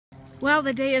Well,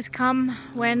 the day has come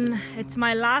when it's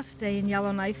my last day in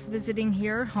Yellowknife, visiting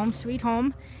here, home sweet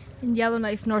home, in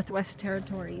Yellowknife, Northwest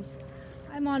Territories.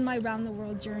 I'm on my round the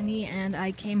world journey and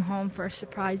I came home for a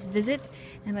surprise visit,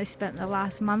 and I spent the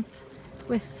last month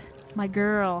with my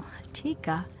girl,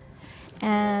 Tika.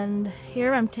 And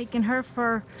here I'm taking her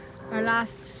for our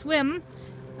last swim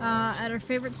at her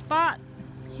favorite spot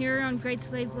here on Great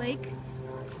Slave Lake.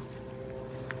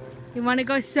 You want to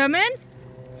go swimming?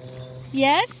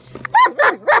 Yes?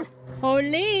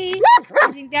 Holy!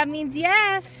 I think that means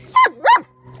yes.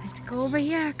 Let's go over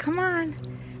here. Come on.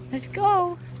 Let's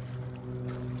go.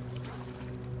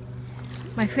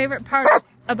 My favorite part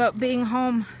about being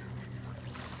home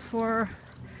for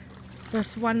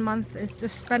this 1 month is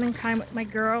just spending time with my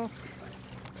girl,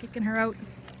 taking her out,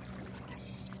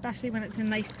 especially when it's a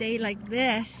nice day like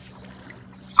this.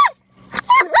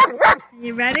 Are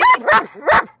you ready?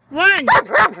 1,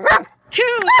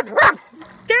 2,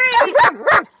 3,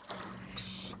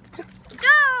 go!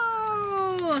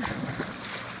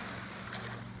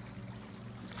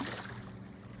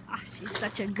 Ah, she's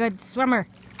such a good swimmer.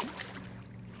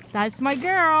 That's my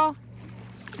girl.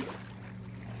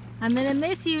 I'm gonna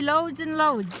miss you loads and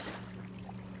loads.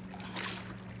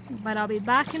 But I'll be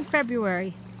back in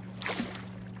February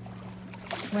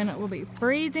when it will be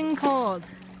freezing cold.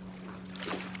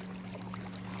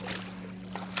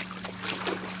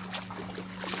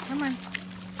 Come on.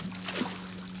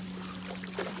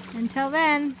 Until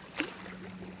then,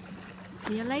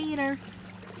 see you later.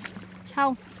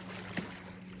 Ciao.